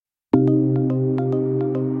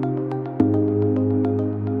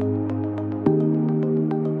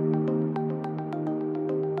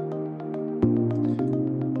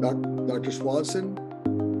Dr. Swanson,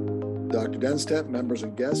 Dr. Denstedt, members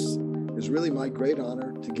and guests, it is really my great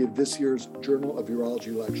honor to give this year's Journal of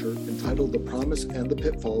Urology lecture entitled The Promise and the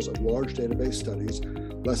Pitfalls of Large Database Studies,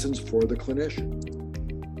 Lessons for the Clinician.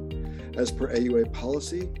 As per AUA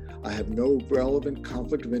policy, I have no relevant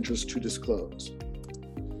conflict of interest to disclose.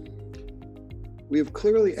 We have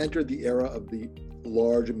clearly entered the era of the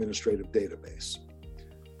large administrative database.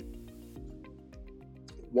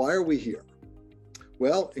 Why are we here?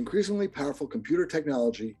 Well, increasingly powerful computer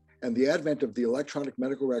technology and the advent of the electronic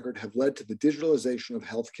medical record have led to the digitalization of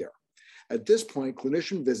healthcare. At this point,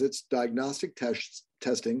 clinician visits, diagnostic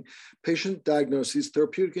testing, patient diagnoses,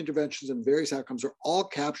 therapeutic interventions, and various outcomes are all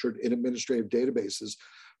captured in administrative databases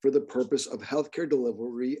for the purpose of healthcare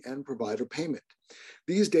delivery and provider payment.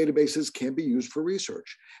 These databases can be used for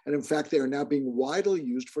research, and in fact, they are now being widely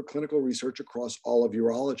used for clinical research across all of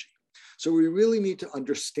urology. So we really need to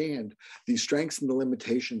understand the strengths and the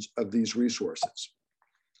limitations of these resources.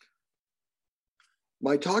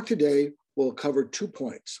 My talk today will cover 2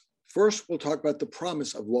 points. First, we'll talk about the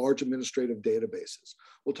promise of large administrative databases.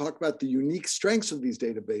 We'll talk about the unique strengths of these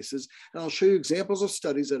databases, and I'll show you examples of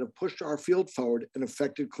studies that have pushed our field forward and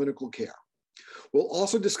affected clinical care. We'll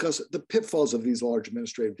also discuss the pitfalls of these large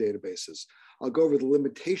administrative databases. I'll go over the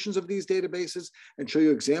limitations of these databases and show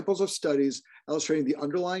you examples of studies illustrating the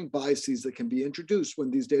underlying biases that can be introduced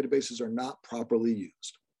when these databases are not properly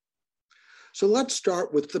used. So let's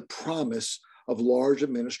start with the promise of large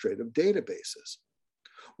administrative databases.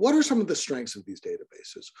 What are some of the strengths of these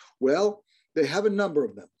databases? Well, they have a number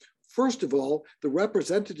of them. First of all, the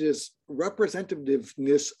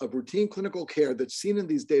representativeness of routine clinical care that's seen in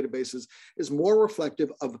these databases is more reflective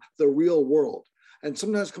of the real world, and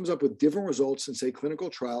sometimes comes up with different results in, say, clinical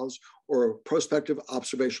trials or prospective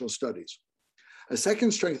observational studies. A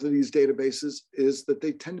second strength of these databases is that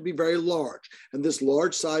they tend to be very large, and this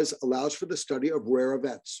large size allows for the study of rare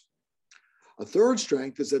events. A third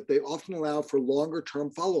strength is that they often allow for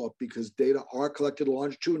longer-term follow-up because data are collected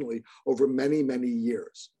longitudinally over many, many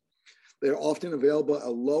years. They're often available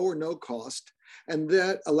at low or no cost, and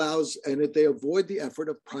they avoid the effort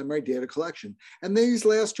of primary data collection. And these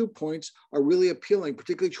last 2 points are really appealing,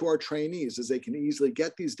 particularly to our trainees, as they can easily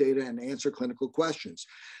get these data and answer clinical questions.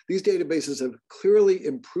 These databases have clearly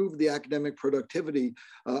improved the academic productivity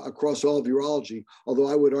across all of urology, although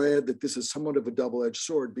I would add that this is somewhat of a double-edged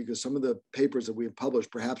sword because some of the papers that we have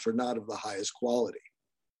published perhaps are not of the highest quality.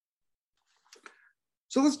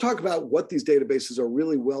 So let's talk about what these databases are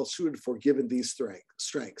really well suited for given these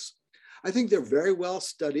strengths. I think they're very well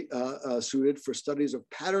suited for studies of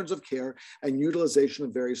patterns of care and utilization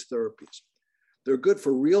of various therapies. They're good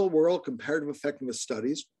for real-world comparative effectiveness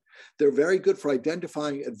studies. They're very good for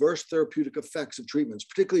identifying adverse therapeutic effects of treatments,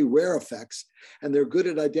 particularly rare effects, and they're good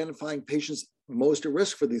at identifying patients most at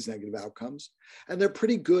risk for these negative outcomes. And they're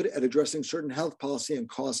pretty good at addressing certain health policy and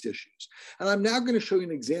cost issues. And I'm now going to show you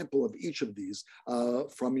an example of each of these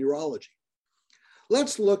from urology.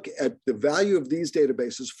 Let's look at the value of these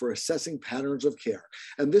databases for assessing patterns of care.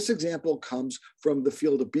 And this example comes from the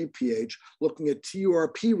field of BPH, looking at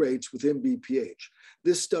TURP rates within BPH.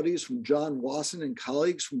 This study is from John Wasson and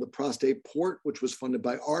colleagues from the Prostate Port, which was funded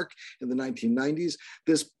by AHRQ in the 1990s.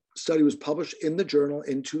 This study was published in the journal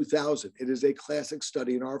in 2000. It is a classic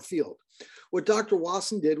study in our field. What Dr.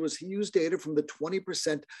 Wasson did was he used data from the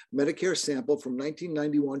 20% Medicare sample from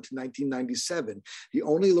 1991 to 1997. He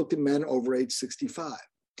only looked at men over age 65.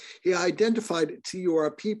 He identified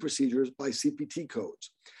TURP procedures by CPT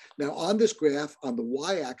codes. Now on this graph, on the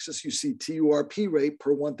y-axis, you see TURP rate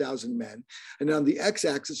per 1,000 men. And on the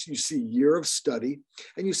x-axis, you see year of study.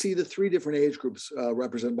 And you see the 3 different age groups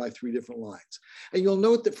represented by 3 different lines. And you'll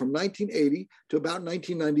note that from 1980 to about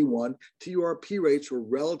 1991, TURP rates were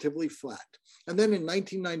relatively flat. And then in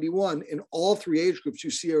 1991, in all 3 age groups,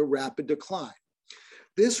 you see a rapid decline.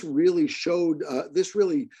 This really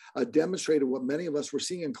demonstrated what many of us were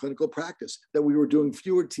seeing in clinical practice, that we were doing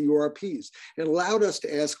fewer TURPs. It allowed us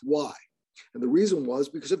to ask why. And the reason was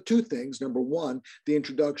because of 2 things. Number one, the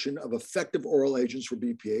introduction of effective oral agents for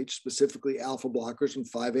BPH, specifically alpha blockers and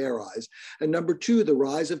 5-ARIs. And number 2, the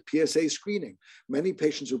rise of PSA screening. Many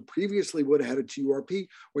patients who previously would have had a TURP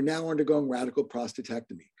were now undergoing radical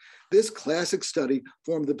prostatectomy. This classic study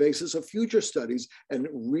formed the basis of future studies and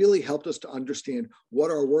really helped us to understand what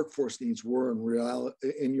our workforce needs were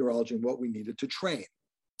in urology and what we needed to train.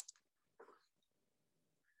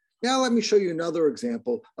 Now let me show you another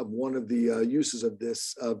example of one of the uses of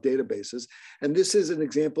this databases. And this is an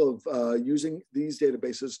example of using these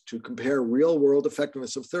databases to compare real-world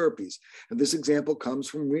effectiveness of therapies. And this example comes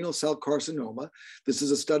from renal cell carcinoma. This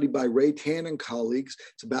is a study by Ray Tan and colleagues.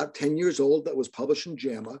 It's about 10 years old that was published in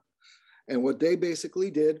JAMA. And what they basically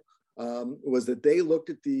did was that they looked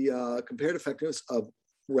at the compared effectiveness of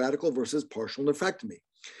radical versus partial nephrectomy.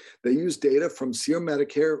 They used data from Serum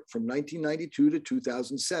Medicare from 1992 to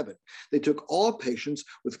 2007. They took all patients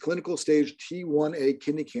with clinical stage T1A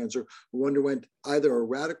kidney cancer who underwent either a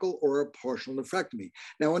radical or a partial nephrectomy.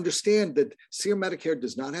 Now understand that Serum Medicare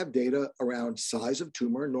does not have data around size of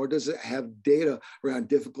tumor, nor does it have data around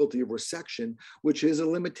difficulty of resection, which is a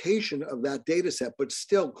limitation of that data set, but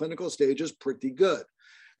still clinical stage is pretty good.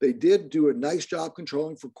 They did do a nice job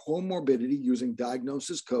controlling for comorbidity using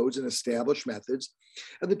diagnosis codes and established methods.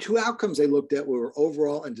 And the two outcomes they looked at were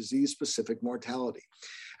overall and disease-specific mortality.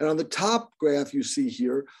 And on the top graph you see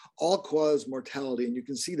here, all-cause mortality, and you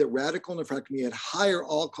can see that radical nephrectomy had higher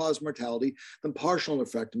all-cause mortality than partial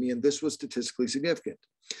nephrectomy, and this was statistically significant.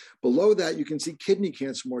 Below that, you can see kidney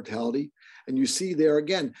cancer mortality, and you see there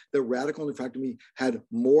again that radical nephrectomy had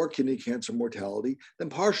more kidney cancer mortality than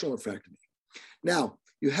partial nephrectomy. Now,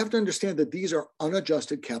 you have to understand that these are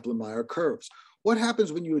unadjusted Kaplan-Meier curves. What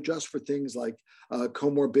happens when you adjust for things like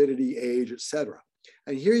comorbidity, age, et cetera?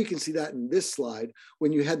 And here you can see that in this slide,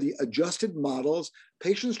 when you had the adjusted models,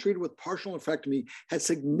 patients treated with partial nephrectomy had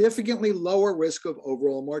significantly lower risk of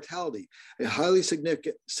overall mortality, a highly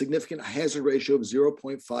significant hazard ratio of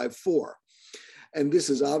 0.54. And this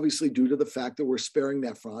is obviously due to the fact that we're sparing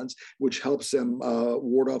nephrons, which helps them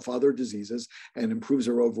ward off other diseases and improves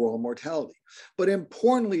their overall mortality. But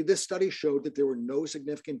importantly, this study showed that there were no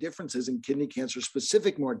significant differences in kidney cancer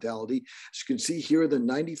specific mortality. As you can see here, the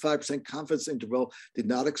 95% confidence interval did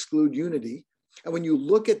not exclude unity. And when you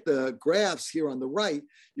look at the graphs here on the right,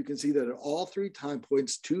 you can see that at all three time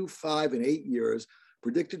points, 2, 5, and 8 years,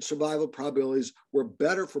 predicted survival probabilities were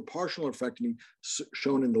better for partial nephrectomy,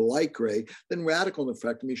 shown in the light gray, than radical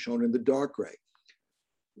nephrectomy, shown in the dark gray.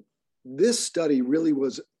 This study really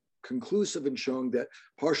was conclusive in showing that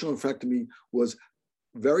partial nephrectomy was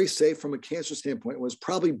very safe from a cancer standpoint, was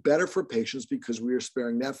probably better for patients because we are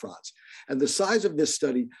sparing nephrons. And the size of this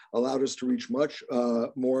study allowed us to reach much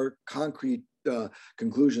more concrete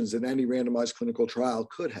conclusions than any randomized clinical trial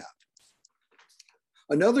could have.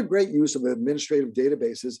 Another great use of administrative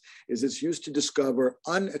databases is its use to discover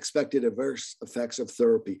unexpected adverse effects of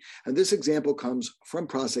therapy. And this example comes from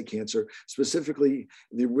prostate cancer, specifically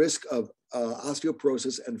the risk of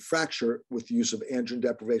osteoporosis and fracture with the use of androgen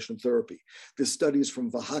deprivation therapy. This study is from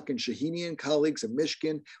Vahak and Shahini and colleagues in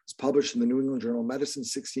Michigan. It was published in the New England Journal of Medicine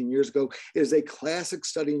 16 years ago. It is a classic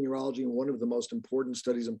study in urology and one of the most important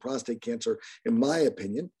studies in prostate cancer, in my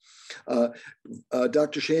opinion.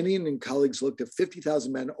 Dr. Shahini and colleagues looked at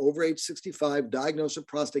 50,000 men over age 65 diagnosed with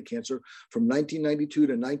prostate cancer from 1992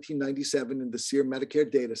 to 1997 in the Serum Medicare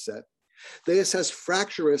data set. They assessed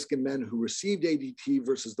fracture risk in men who received ADT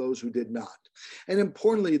versus those who did not. And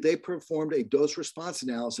importantly, they performed a dose response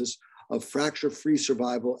analysis of fracture-free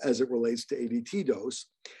survival as it relates to ADT dose,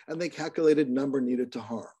 and they calculated number needed to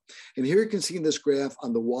harm. And here you can see in this graph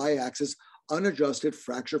on the y-axis, unadjusted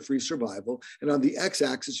fracture-free survival. And on the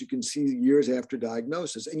x-axis, you can see years after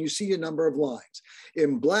diagnosis, and you see a number of lines.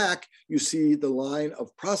 In black, you see the line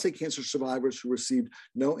of prostate cancer survivors who received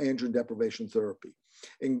no androgen deprivation therapy.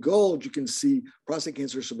 In gold, you can see prostate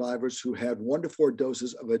cancer survivors who had 1 to 4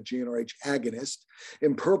 doses of a GnRH agonist.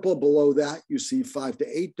 In purple below that, you see 5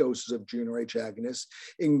 to 8 doses of GnRH agonists.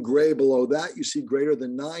 In gray below that, you see greater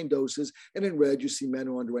than 9 doses. And in red, you see men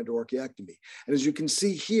who underwent orchiectomy. And as you can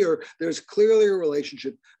see here, there's clearly a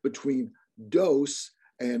relationship between dose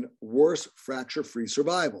and worse fracture-free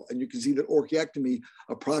survival. And you can see that orchiectomy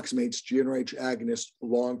approximates GnRH agonist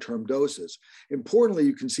long-term doses. Importantly,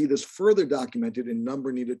 you can see this further documented in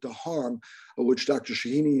number needed to harm, which Dr.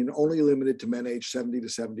 Shahini only limited to men aged 70 to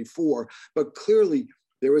 74, but clearly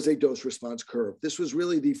there is a dose response curve. This was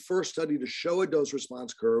really the first study to show a dose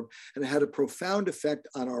response curve, and it had a profound effect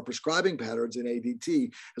on our prescribing patterns in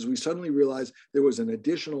ADT, as we suddenly realized there was an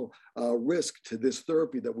additional risk to this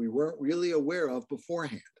therapy that we weren't really aware of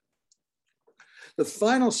beforehand. The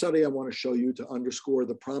final study I want to show you to underscore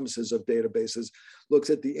the promises of databases looks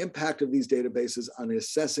at the impact of these databases on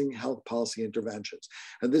assessing health policy interventions.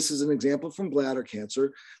 And this is an example from bladder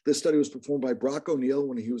cancer. This study was performed by Brock O'Neill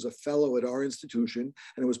when he was a fellow at our institution,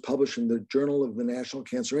 and it was published in the Journal of the National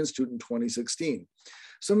Cancer Institute in 2016.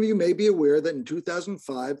 Some of you may be aware that in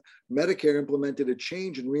 2005, Medicare implemented a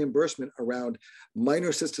change in reimbursement around minor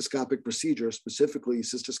cystoscopic procedures, specifically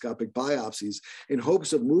cystoscopic biopsies, in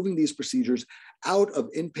hopes of moving these procedures out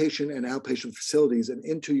of inpatient and outpatient facilities and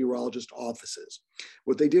into urologist offices.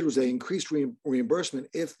 What they did was they increased reimbursement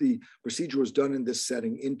if the procedure was done in this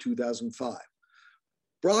setting in 2005.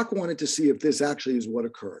 Brock wanted to see if this actually is what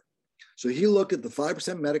occurred. So he looked at the 5%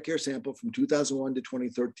 Medicare sample from 2001 to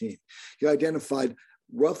 2013. He identified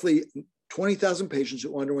roughly 20,000 patients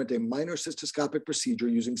who underwent a minor cystoscopic procedure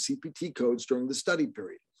using CPT codes during the study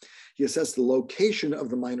period. He assessed the location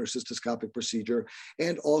of the minor cystoscopic procedure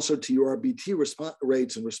and also TURBT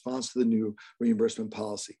rates in response to the new reimbursement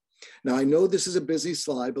policy. Now, I know this is a busy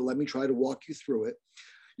slide, but let me try to walk you through it.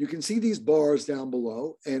 You can see these bars down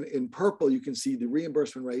below, and in purple, you can see the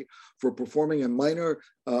reimbursement rate for performing a minor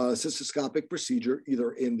cystoscopic procedure,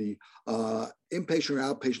 either in the inpatient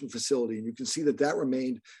or outpatient facility. And you can see that that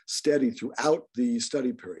remained steady throughout the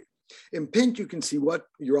study period. In pink, you can see what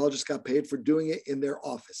urologists got paid for doing it in their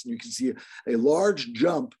office. And you can see a large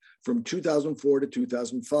jump from 2004 to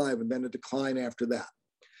 2005, and then a decline after that.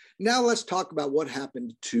 Now let's talk about what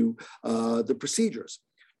happened to the procedures.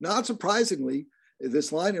 Not surprisingly,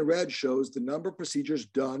 this line in red shows the number of procedures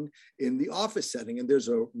done in the office setting, and there's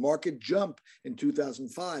a marked jump in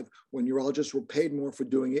 2005 when urologists were paid more for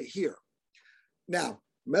doing it here. Now,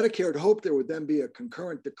 Medicare had hoped there would then be a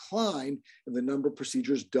concurrent decline in the number of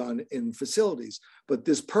procedures done in facilities, but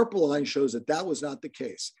this purple line shows that that was not the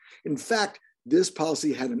case. In fact, this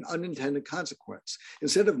policy had an unintended consequence.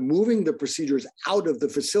 Instead of moving the procedures out of the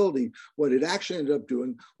facility, what it actually ended up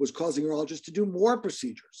doing was causing urologists to do more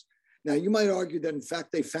procedures. Now, you might argue that, in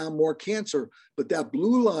fact, they found more cancer, but that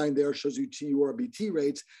blue line there shows you TURBT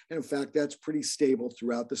rates, and in fact, that's pretty stable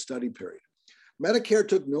throughout the study period. Medicare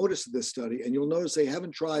took notice of this study, and you'll notice they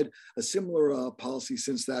haven't tried a similar policy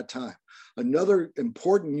since that time. Another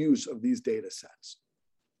important use of these data sets.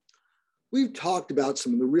 We've talked about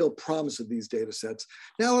some of the real promise of these data sets.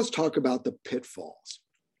 Now let's talk about the pitfalls.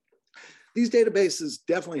 These databases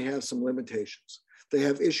definitely have some limitations. They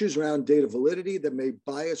have issues around data validity that may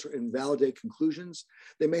bias or invalidate conclusions.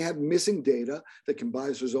 They may have missing data that can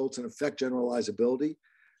bias results and affect generalizability.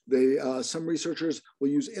 Some researchers will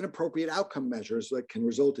use inappropriate outcome measures that can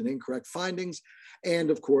result in incorrect findings. And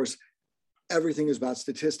of course, everything is about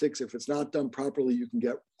statistics. If it's not done properly, you can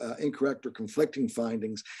get incorrect or conflicting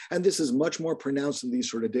findings. And this is much more pronounced in these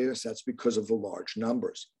sort of data sets because of the large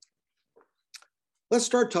numbers. Let's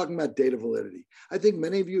start talking about data validity. I think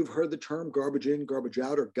many of you have heard the term garbage in, garbage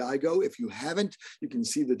out, or GIGO. If you haven't, you can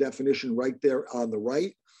see the definition right there on the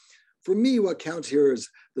right. For me, what counts here is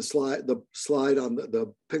the slide on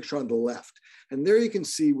the picture on the left. And there you can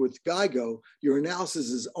see with GIGO, your analysis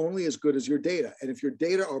is only as good as your data. And if your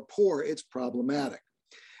data are poor, it's problematic.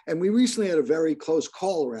 And we recently had a very close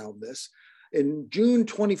call around this. In June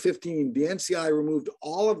 2015, the NCI removed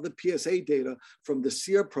all of the PSA data from the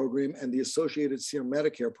SEER program and the associated SEER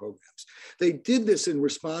Medicare programs. They did this in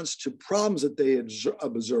response to problems that they had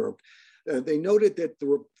observed. They noted that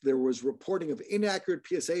there was reporting of inaccurate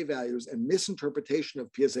PSA values and misinterpretation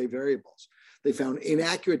of PSA variables. They found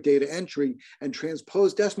inaccurate data entry and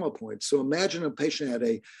transposed decimal points. So imagine a patient had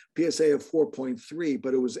a PSA of 4.3,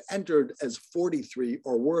 but it was entered as 43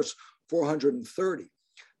 or worse, 430.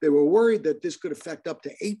 They were worried that this could affect up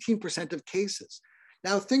to 18% of cases.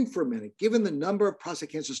 Now think for a minute, given the number of prostate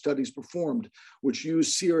cancer studies performed, which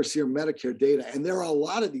use SEER or SEER Medicare data, and there are a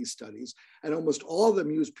lot of these studies, and almost all of them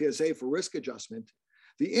use PSA for risk adjustment,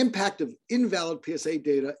 the impact of invalid PSA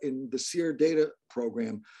data in the SEER data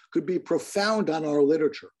program could be profound on our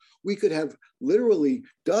literature. We could have literally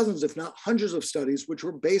dozens, if not hundreds of studies, which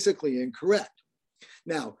were basically incorrect.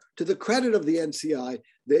 Now, to the credit of the NCI,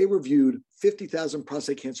 they reviewed 50,000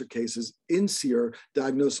 prostate cancer cases in SEER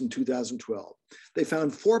diagnosed in 2012. They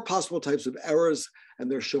found 4 possible types of errors, and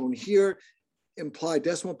they're shown here: implied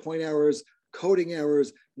decimal point errors, coding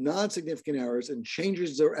errors, non-significant errors, and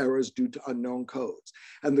changes or errors due to unknown codes.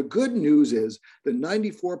 And the good news is that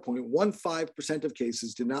 94.15% of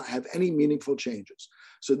cases did not have any meaningful changes.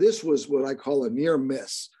 So this was what I call a near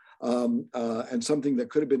miss, and something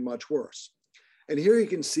that could have been much worse. And here you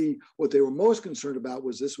can see what they were most concerned about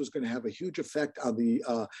was this was going to have a huge effect on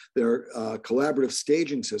their collaborative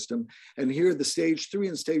staging system. And here the stage 3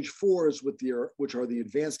 and stage 4s, which are the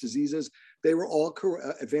advanced diseases, they were all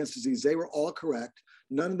advanced disease. They were all correct.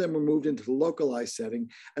 None of them were moved into the localized setting.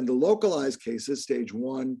 And the localized cases, stage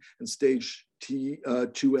 1 and stage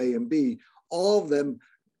 2A and B, all of them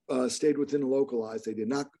stayed within localized. They did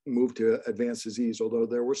not move to advanced disease, although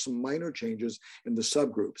there were some minor changes in the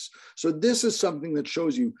subgroups. So this is something that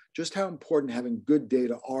shows you just how important having good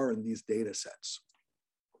data are in these data sets.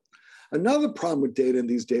 Another problem with data in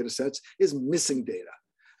these data sets is missing data.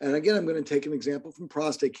 And again, I'm going to take an example from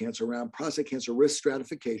prostate cancer around prostate cancer risk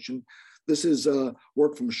stratification. This is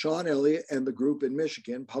work from Sean Elliott and the group in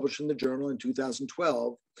Michigan, published in the journal in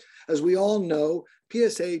 2012. As we all know,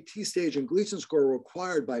 PSA, T-stage, and Gleason score are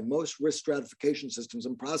required by most risk stratification systems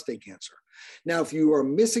in prostate cancer. Now, if you are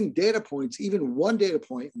missing data points, even one data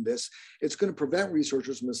point in this, it's going to prevent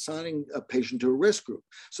researchers from assigning a patient to a risk group,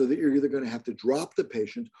 so that you're either going to have to drop the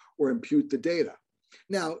patient or impute the data.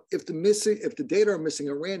 Now, if the data are missing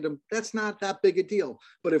at random, that's not that big a deal.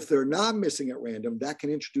 But if they're not missing at random, that can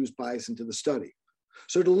introduce bias into the study.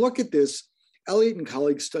 So to look at this, Elliott and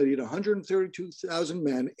colleagues studied 132,000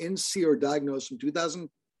 men in SEER diagnosed from 2002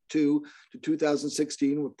 to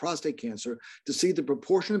 2016 with prostate cancer to see the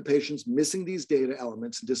proportion of patients missing these data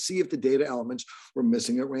elements and to see if the data elements were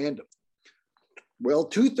missing at random. Well,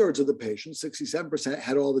 2/3 of the patients, 67%,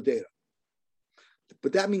 had all the data.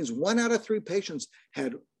 But that means 1 out of 3 patients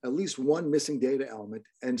had at least one missing data element,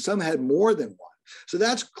 and some had more than one. So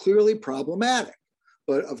that's clearly problematic.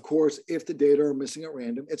 But of course, if the data are missing at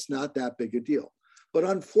random, it's not that big a deal. But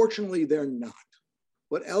unfortunately, they're not.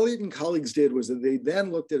 What Elliott and colleagues did was that they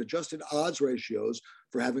then looked at adjusted odds ratios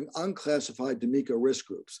for having unclassified DMECA risk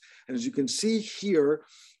groups. And as you can see here,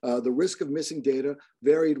 the risk of missing data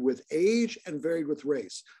varied with age and varied with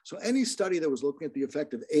race. So any study that was looking at the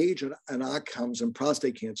effect of age and outcomes in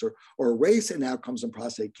prostate cancer, or race and outcomes in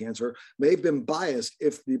prostate cancer, may have been biased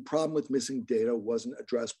if the problem with missing data wasn't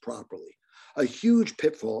addressed properly. A huge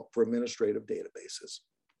pitfall for administrative databases.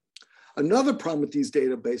 Another problem with these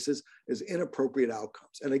databases is inappropriate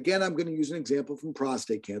outcomes. And again, I'm going to use an example from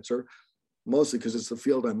prostate cancer, mostly because it's the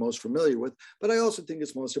field I'm most familiar with, but I also think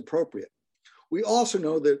it's most appropriate. We all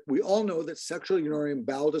know that sexual urinary and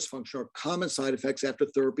bowel dysfunction are common side effects after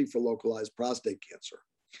therapy for localized prostate cancer.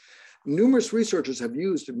 Numerous researchers have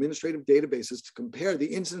used administrative databases to compare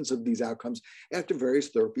the incidence of these outcomes after various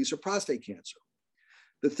therapies for prostate cancer.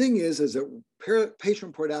 The thing is that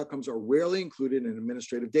patient-reported outcomes are rarely included in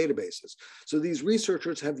administrative databases. So these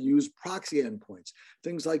researchers have used proxy endpoints,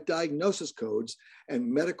 things like diagnosis codes and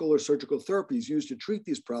medical or surgical therapies used to treat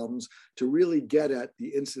these problems to really get at the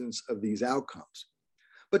incidence of these outcomes.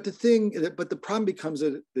 But the problem becomes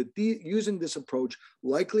that using this approach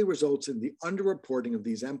likely results in the underreporting of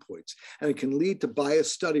these endpoints, and it can lead to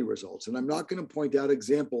biased study results. And I'm not going to point out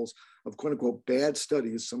examples of quote unquote bad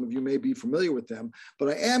studies. Some of you may be familiar with them, but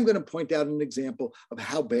I am going to point out an example of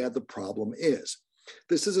how bad the problem is.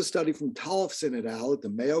 This is a study from Tollefson et al. At the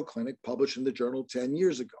Mayo Clinic, published in the journal 10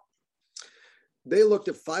 years ago. They looked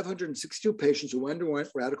at 562 patients who underwent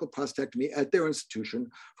radical prostatectomy at their institution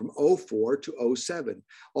from 2004 to 2007.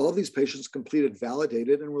 All of these patients completed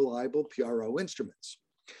validated and reliable PRO instruments.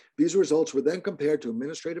 These results were then compared to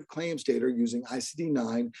administrative claims data using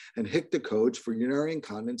ICD-9 and HCDA codes for urinary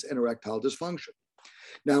incontinence and erectile dysfunction.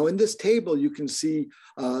 Now, in this table, you can see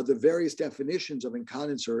the various definitions of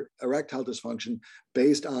incontinence or erectile dysfunction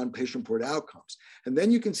based on patient-reported outcomes. And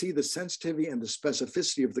then you can see the sensitivity and the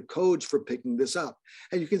specificity of the codes for picking this up.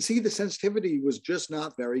 And you can see the sensitivity was just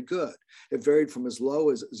not very good. It varied from as low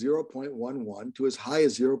as 0.11 to as high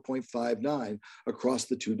as 0.59 across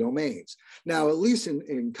the two domains. Now, at least in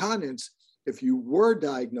incontinence, if you were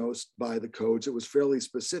diagnosed by the codes, it was fairly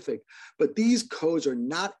specific, but these codes are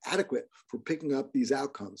not adequate for picking up these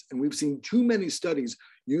outcomes. And we've seen too many studies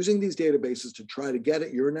using these databases to try to get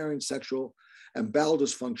at urinary and sexual and bowel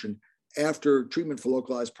dysfunction after treatment for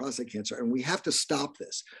localized prostate cancer. And we have to stop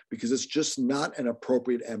this because it's just not an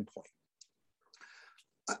appropriate endpoint.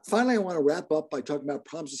 Finally, I want to wrap up by talking about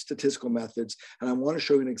problems with statistical methods, and I want to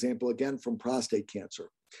show you an example again from prostate cancer.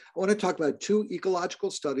 I want to talk about 2 ecological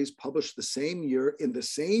studies published the same year in the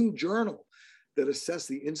same journal that assessed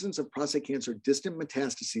the incidence of prostate cancer distant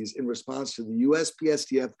metastases in response to the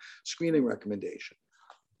USPSTF screening recommendation.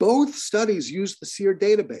 Both studies used the SEER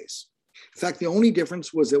database. In fact, the only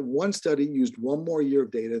difference was that one study used 1 more year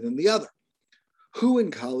of data than the other. Hu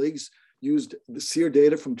and colleagues used the SEER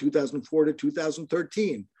data from 2004 to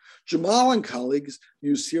 2013. Jamal and colleagues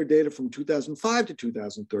used SEER data from 2005 to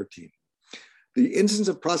 2013. The incidence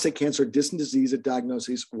of prostate cancer distant disease at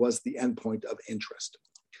diagnosis was the endpoint of interest.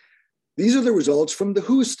 These are the results from the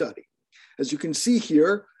WHO study. As you can see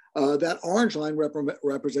here, that orange line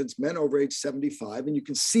represents men over age 75, and you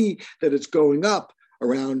can see that it's going up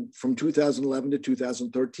around from 2011 to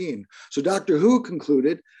 2013. So Dr. Hu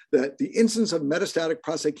concluded that the incidence of metastatic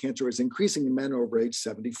prostate cancer is increasing in men over age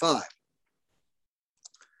 75.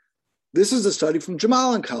 This is a study from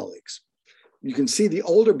Jamal and colleagues. You can see the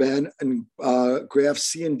older men in graphs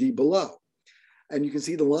C and D below. And you can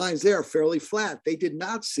see the lines there are fairly flat. They did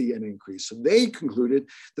not see an increase. So they concluded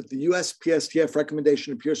that the USPSTF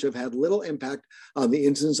recommendation appears to have had little impact on the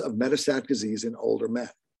incidence of metastatic disease in older men.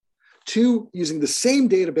 2, using the same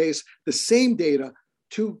database, the same data,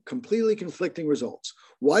 2 completely conflicting results.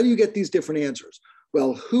 Why do you get these different answers?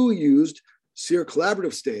 Well, Hu used SEER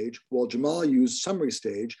collaborative stage, while Jamal used summary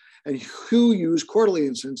stage, and Hu used quarterly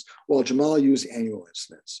incidence, while Jamal used annual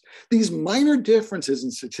incidence. These minor differences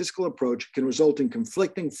in statistical approach can result in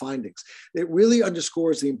conflicting findings. It really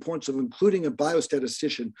underscores the importance of including a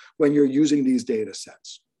biostatistician when you're using these data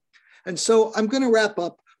sets. And so I'm going to wrap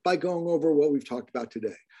up by going over what we've talked about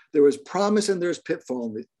today. There is promise and there's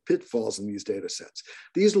pitfalls in these data sets.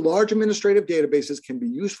 These large administrative databases can be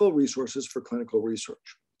useful resources for clinical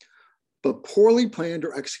research. But poorly planned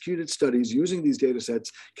or executed studies using these data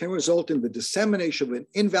sets can result in the dissemination of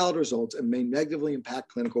invalid results and may negatively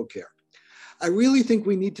impact clinical care. I really think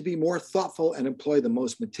we need to be more thoughtful and employ the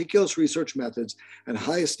most meticulous research methods and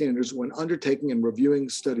highest standards when undertaking and reviewing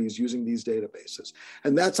studies using these databases.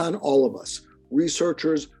 And that's on all of us,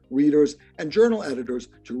 researchers, readers, and journal editors,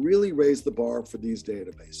 to really raise the bar for these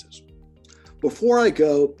databases. Before I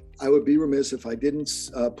go, I would be remiss if I didn't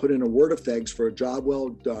put in a word of thanks for a job well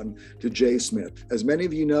done to Jay Smith. As many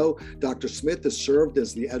of you know, Dr. Smith has served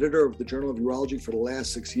as the editor of the Journal of Urology for the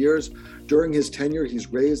last 6 years. During his tenure, he's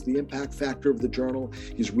raised the impact factor of the journal.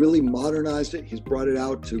 He's really modernized it. He's brought it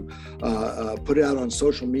out to put it out on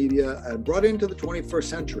social media and brought it into the 21st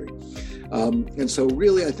century. And so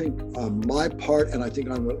really, I think on my part, and I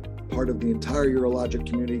think on the part of the entire urologic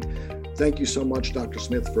community, thank you so much, Dr.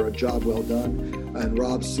 Smith, for a job well done. And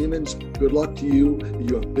Rob Siemens, good luck to you.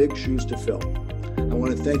 You have big shoes to fill. I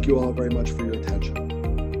want to thank you all very much for your attention.